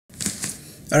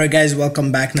Alright guys,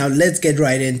 welcome back. Now let's get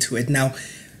right into it. Now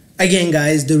again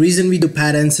guys, the reason we do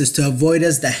patents is to avoid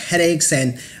us the headaches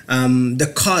and the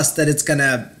cost that it's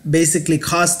gonna basically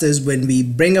cost us when we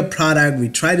bring a product, we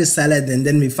try to sell it, and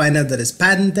then we find out that it's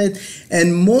patented,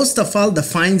 and most of all the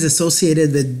fines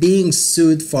associated with being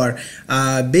sued for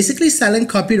basically selling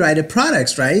copyrighted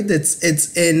products, right?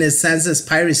 It's in a sense as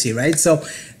piracy, right? So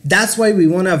that's why we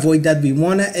want to avoid that. We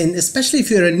want to, and especially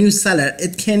if you're a new seller,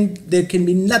 there can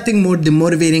be nothing more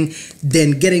demotivating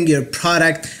than getting your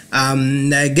product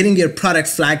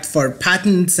flagged for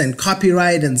patents and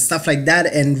copyright and stuff like that,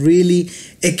 and really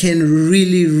it can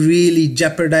really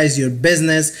jeopardize your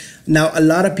business. Now a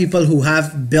lot of people who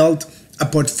have built a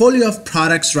portfolio of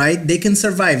products, right, they can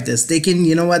survive this. They can,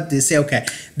 you know what, they say, okay,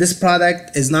 this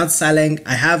product is not selling,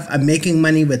 I'm making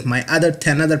money with my other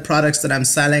 10 other products that I'm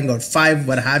selling, or 5,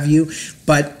 what have you.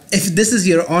 But if this is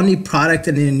your only product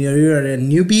and you're a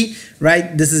newbie,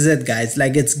 right, this is it guys,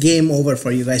 like it's game over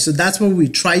for you guys. So that's what we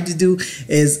try to do.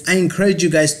 Is I encourage you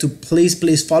guys to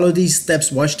please follow these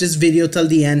steps, watch this video till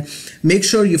the end, make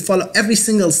sure you follow every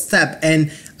single step,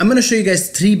 and I'm going to show you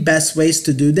guys 3 best ways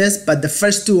to do this, but the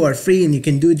first 2 are free and you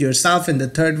can do it yourself, and the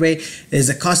third way is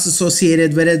a cost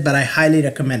associated with it, but I highly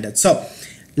recommend it. So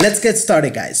let's get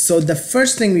started guys. So the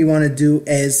first thing we want to do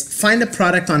is find a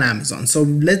product on Amazon. So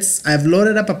I've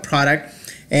loaded up a product,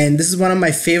 and this is one of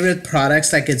my favorite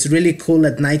products. Like, it's really cool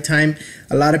at nighttime.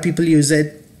 A lot of people use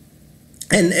it,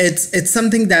 and it's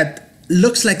something that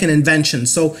looks like an invention.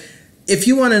 So if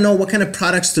you want to know what kind of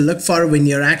products to look for when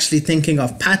you're actually thinking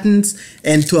of patents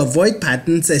and to avoid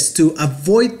patents, is to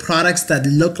avoid products that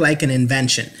look like an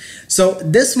invention. So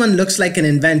this one looks like an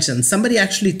invention. Somebody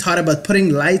actually thought about putting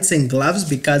lights in gloves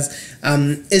because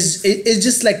it's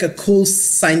just like a cool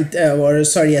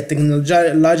a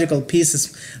technological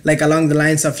piece, like along the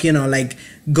lines of, you know, like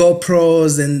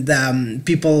GoPros and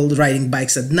people riding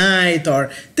bikes at night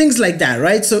or things like that,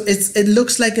 right? So it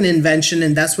looks like an invention,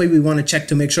 and that's why we want to check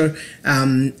to make sure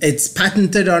it's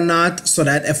patented or not, so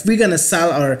that if we're gonna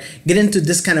sell or get into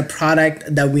this kind of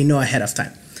product, that we know ahead of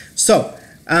time. So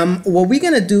what we're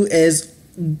gonna do is,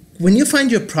 when you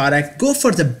find your product, go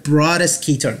for the broadest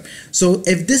key term. So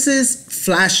if this is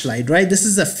flashlight, right, this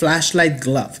is a flashlight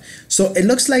glove. So it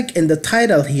looks like in the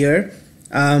title here,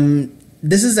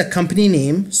 this is a company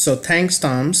name. So thanks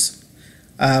Tom's.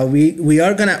 We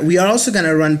are also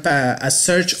gonna run a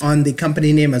search on the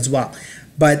company name as well.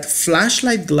 But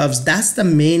flashlight gloves, that's the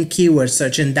main keyword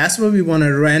search, and that's where we want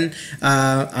to run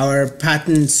our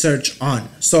patent search on.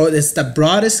 So it's the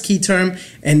broadest key term,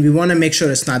 and we want to make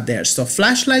sure it's not there. So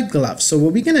flashlight gloves. So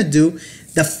what we're gonna do,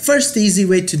 the first easy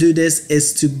way to do this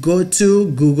is to go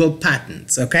to Google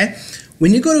Patents. Okay,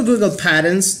 when you go to Google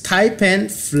Patents, type in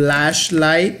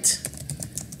flashlight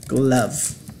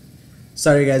glove.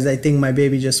 Sorry guys, I think my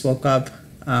baby just woke up.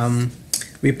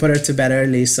 We put her to bed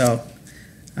early, so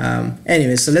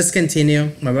anyway, so let's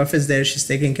continue. My wife is there, she's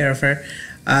taking care of her.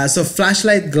 So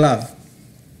flashlight glove,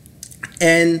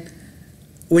 and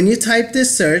when you type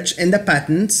this search in the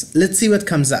patents, let's see what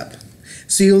comes up.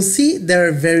 So you'll see there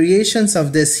are variations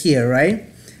of this here, right?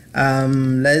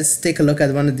 Let's take a look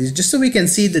at one of these just so we can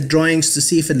see the drawings to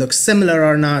see if it looks similar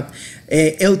or not.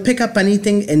 It'll pick up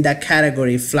anything in that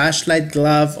category, flashlight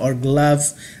glove or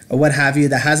glove or what have you,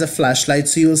 that has a flashlight.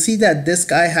 So you'll see that this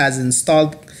guy has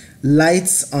installed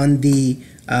lights on the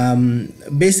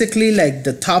basically like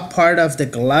the top part of the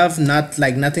glove, not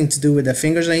like nothing to do with the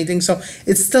fingers or anything. So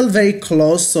it's still very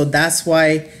close, so that's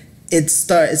why it's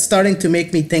starting to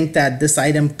make me think that this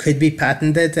item could be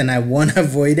patented, and I want to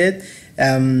avoid it.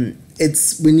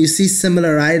 It's when you see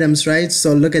similar items, right?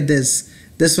 So look at this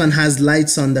one has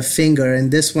lights on the finger,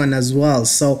 and this one as well.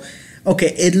 So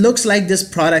okay, it looks like this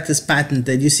product is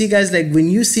patented. You see guys, like when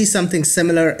you see something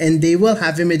similar, and they will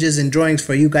have images and drawings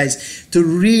for you guys to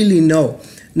really know.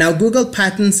 Now Google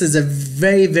Patents is a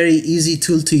very easy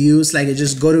tool to use. Like, you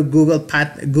just go to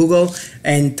Google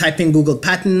and type in Google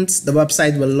Patents, the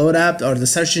website will load up, or the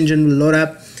search engine will load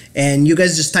up, and you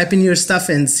guys just type in your stuff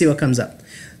and see what comes up.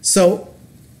 So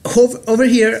over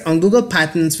here on Google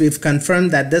Patents, we've confirmed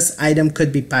that this item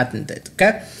could be patented.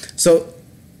 Okay, so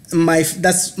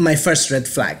that's my first red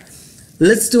flag.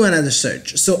 Let's do another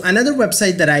search. So another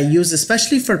website that I use,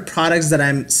 especially for products that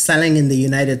I'm selling in the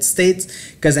United States,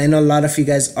 because I know a lot of you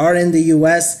guys are in the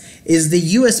US, is the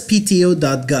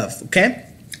USPTO.gov. Okay,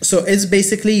 so it's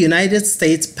basically United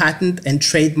States Patent and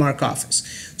Trademark Office.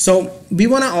 So we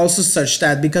want to also search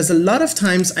that, because a lot of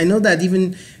times I know that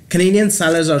even Canadian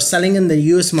sellers are selling in the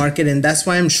US market, and that's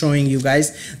why I'm showing you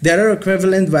guys. There are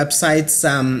equivalent websites,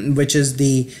 which is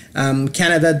the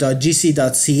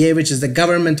canada.gc.ca, which is the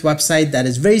government website that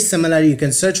is very similar. You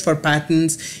can search for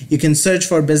patents, you can search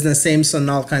for business names,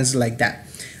 and all kinds of like that.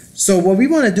 So what we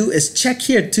want to do is check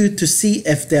here too to see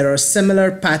if there are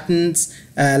similar patents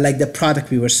like the product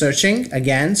we were searching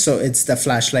again. So it's the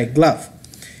flashlight glove.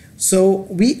 So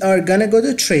we are gonna go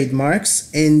to trademarks,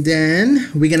 and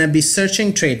then we're gonna be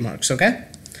searching trademarks. Okay,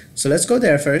 so let's go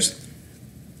there first,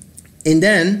 and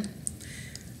then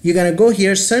you're gonna go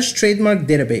here, search trademark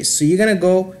database. So you're gonna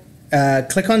go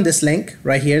click on this link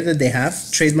right here that they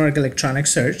have, trademark electronic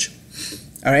search.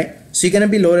 All right, so you're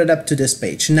gonna be loaded up to this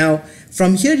page. Now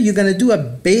from here you're gonna do a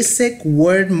basic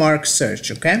word mark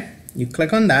search. Okay, you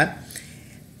click on that,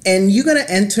 and you're gonna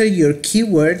enter your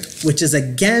keyword, which is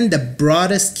again the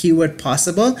broadest keyword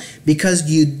possible, because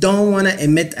you don't want to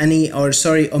omit any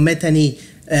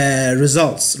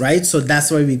results, right? So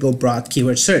that's why we go broad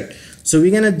keyword search. So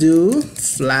we're gonna do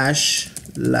flashlight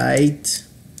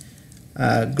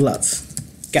glove.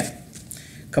 Okay,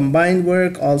 combined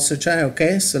work, all search.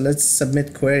 Okay, so let's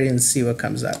submit query and see what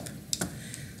comes up.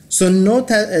 So no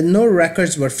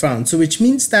records were found, so which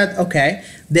means that, okay,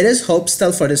 there is hope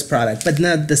still for this product. But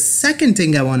now the second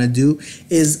thing I want to do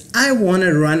is I want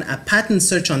to run a patent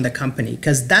search on the company,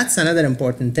 because that's another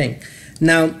important thing.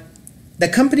 Now the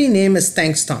company name is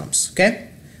Thanks Tom's. Okay,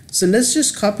 so let's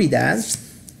just copy that,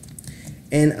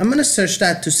 and I'm gonna search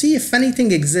that to see if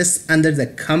anything exists under the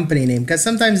company name, because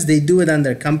sometimes they do it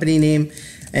under company name,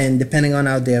 and depending on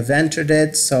how they have entered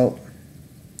it. So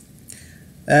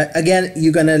again,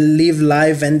 you're gonna leave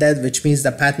live ended, which means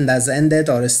the patent has ended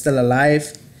or is still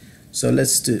alive. So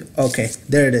let's do, okay,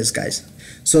 there it is, guys.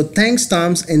 So Thanks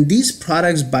Tom's, and these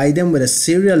products, buy them with a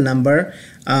serial number.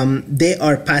 They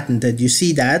are patented. You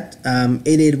see that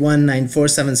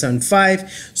 881947775.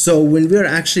 So when we're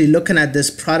actually looking at this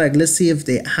product, let's see if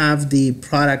they have the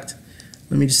product.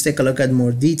 Let me just take a look at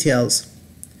more details.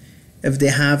 If they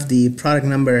have the product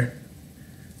number,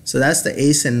 so that's the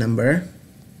ASIN number.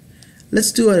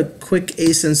 Let's do a quick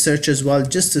ASIN search as well,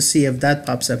 just to see if that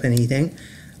pops up anything.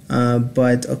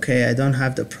 But okay, I don't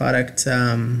have the product.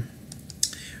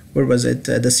 Where was it?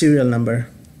 The serial number.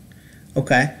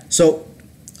 Okay, so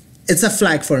it's a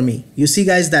flag for me. You see,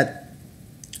 guys, that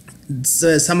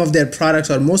some of their products,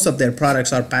 or most of their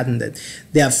products, are patented.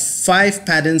 They have 5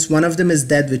 patents. One of them is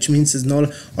dead, which means it's no,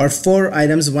 or 4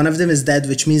 items. One of them is dead,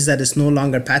 which means that it's no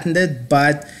longer patented,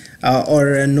 but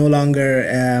or no longer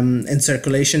in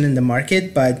circulation in the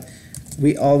market. But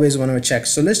we always want to check.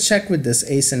 So let's check with this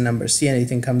ASIN number. See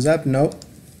anything comes up? No.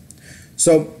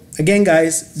 So again,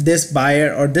 guys, this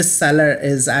buyer or this seller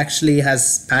is actually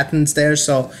has patents there.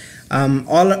 So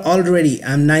already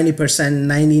I'm 90%,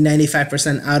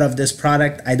 95% out of this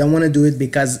product. I don't want to do it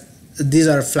because these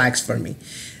are flags for me.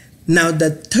 Now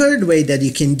the third way that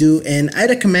you can do, and I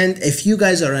recommend if you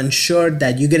guys are unsure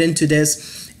that you get into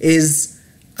this, is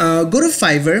go to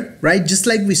Fiverr, right? Just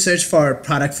like we search for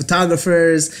product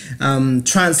photographers,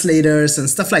 translators, and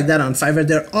stuff like that on Fiverr.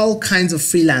 There are all kinds of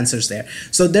freelancers there.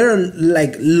 So there are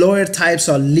like lawyer types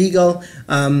or legal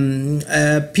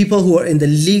people who are in the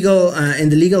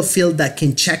legal field that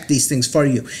can check these things for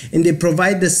you, and they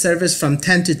provide this service from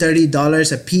 $10 to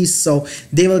 $30 a piece. So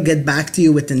they will get back to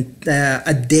you within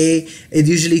a day. It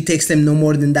usually takes them no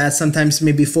more than that. Sometimes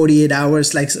maybe 48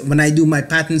 hours. Like when I do my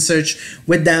patent search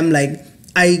with them, like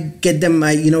I get them,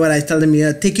 you know what, I tell them,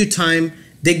 yeah, take your time,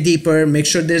 dig deeper, make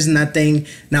sure there's nothing.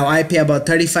 Now I pay about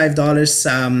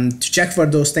 $35 to check for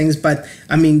those things, but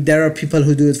I mean, there are people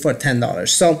who do it for $10.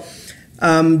 So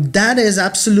that is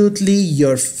absolutely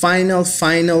your final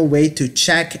way to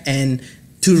check and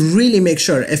to really make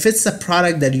sure if it's a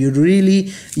product that you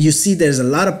see there's a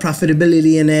lot of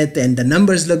profitability in it and the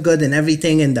numbers look good and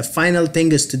everything, and the final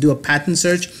thing is to do a patent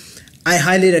search. I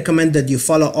highly recommend that you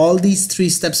follow all these 3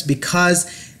 steps, because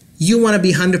you want to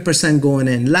be 100% going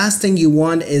in. Last thing you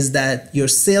want is that your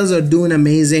sales are doing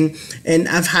amazing. And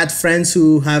I've had friends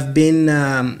who have been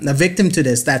a victim to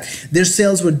this, that their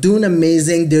sales were doing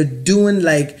amazing. They're doing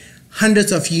like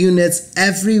hundreds of units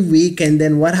every week, and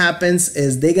then what happens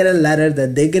is they get a letter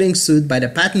that they're getting sued by the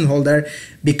patent holder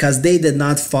because they did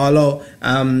not follow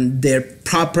their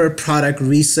proper product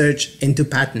research into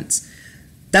patents.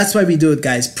 That's why we do it,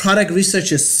 guys. Product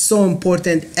research is so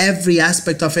important. Every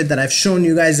aspect of it that I've shown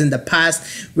you guys in the past,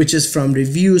 which is from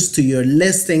reviews to your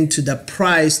listing to the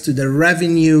price to the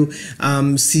revenue,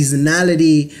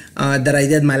 seasonality that I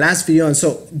did my last video. And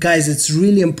so, guys, it's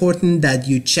really important that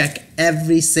you check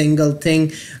every single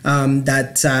thing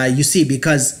that you see,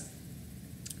 because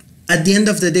At the end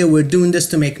of the day, we're doing this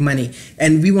to make money,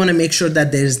 and we want to make sure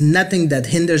that there's nothing that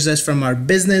hinders us from our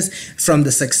business, from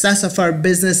the success of our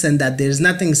business, and that there's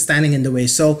nothing standing in the way.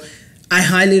 So I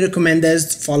highly recommend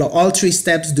this. Follow all 3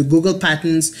 steps. Do Google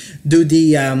Patents. Do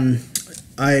the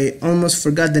I almost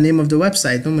forgot the name of the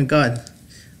website. Oh my God,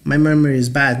 my memory is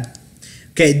bad.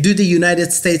 Okay, do the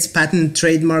United States Patent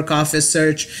Trademark Office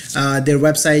search, their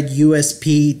website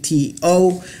USPTO,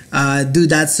 do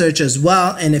that search as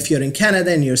well. And if you're in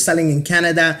Canada and you're selling in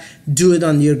Canada, do it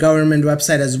on your government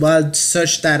website as well.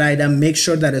 Search that item, make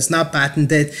sure that it's not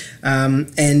patented,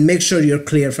 and make sure you're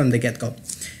clear from the get-go.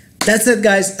 That's it,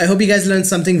 guys. I hope you guys learned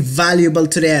something valuable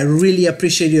today. I really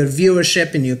appreciate your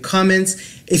viewership and your comments.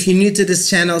 If you're new to this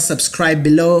channel, subscribe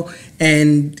below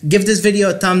and give this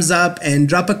video a thumbs up and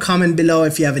drop a comment below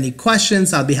if you have any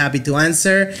questions. I'll be happy to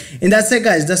answer. And that's it,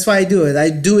 guys. That's why I do it.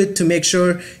 I do it to make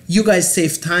sure you guys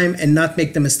save time and not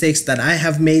make the mistakes that I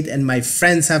have made and my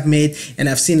friends have made, and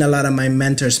I've seen a lot of my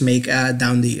mentors make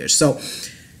down the years. So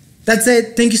that's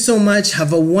it. Thank you so much.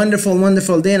 Have a wonderful,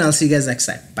 wonderful day, and I'll see you guys next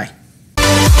time. Bye.